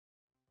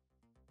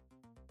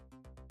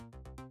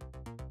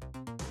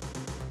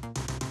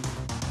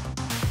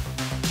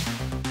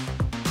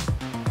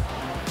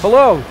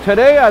Hello,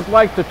 today I'd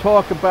like to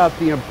talk about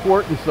the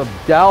importance of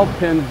dowel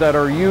pins that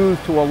are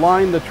used to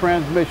align the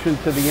transmission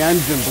to the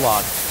engine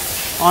block.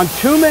 On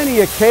too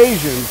many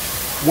occasions,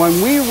 when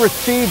we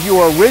receive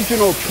your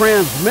original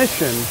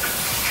transmission,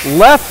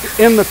 left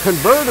in the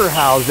converter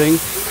housing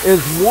is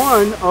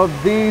one of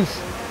these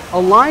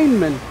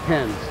alignment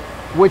pins,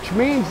 which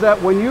means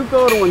that when you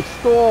go to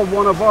install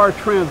one of our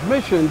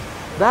transmissions,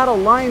 that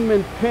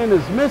alignment pin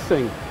is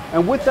missing.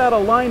 And with that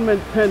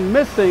alignment pin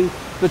missing,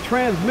 the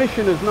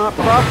transmission is not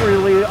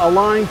properly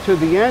aligned to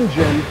the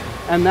engine,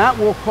 and that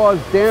will cause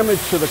damage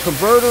to the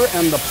converter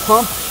and the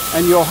pump,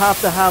 and you'll have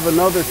to have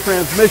another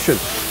transmission.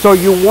 So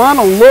you want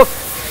to look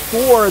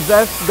for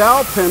this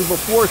dowel pin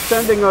before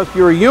sending us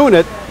your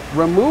unit.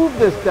 Remove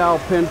this dowel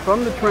pin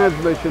from the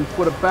transmission,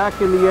 put it back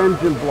in the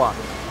engine block.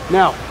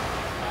 Now,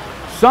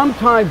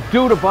 sometimes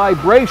due to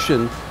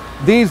vibration,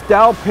 these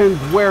dowel pins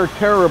wear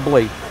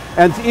terribly,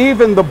 and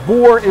even the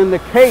bore in the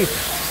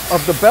case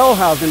of the bell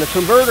housing, the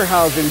converter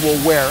housing,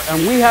 will wear,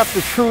 and we have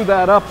to true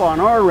that up on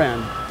our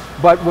end.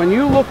 But when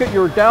you look at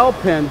your dowel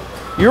pin,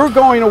 you're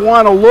going to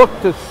want to look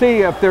to see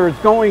if there's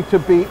going to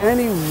be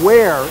any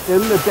wear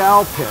in the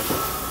dowel pin.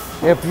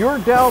 If your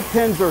dowel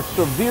pins are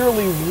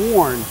severely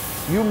worn,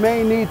 you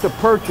may need to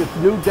purchase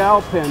new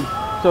dowel pins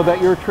so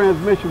that your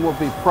transmission will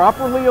be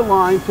properly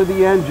aligned to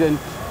the engine.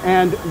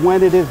 And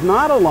when it is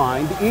not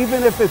aligned,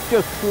 even if it's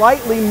just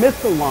slightly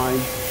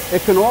misaligned,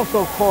 it can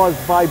also cause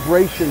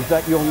vibrations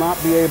that you'll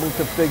not be able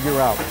to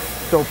figure out.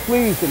 So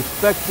please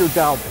inspect your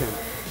dowel pin.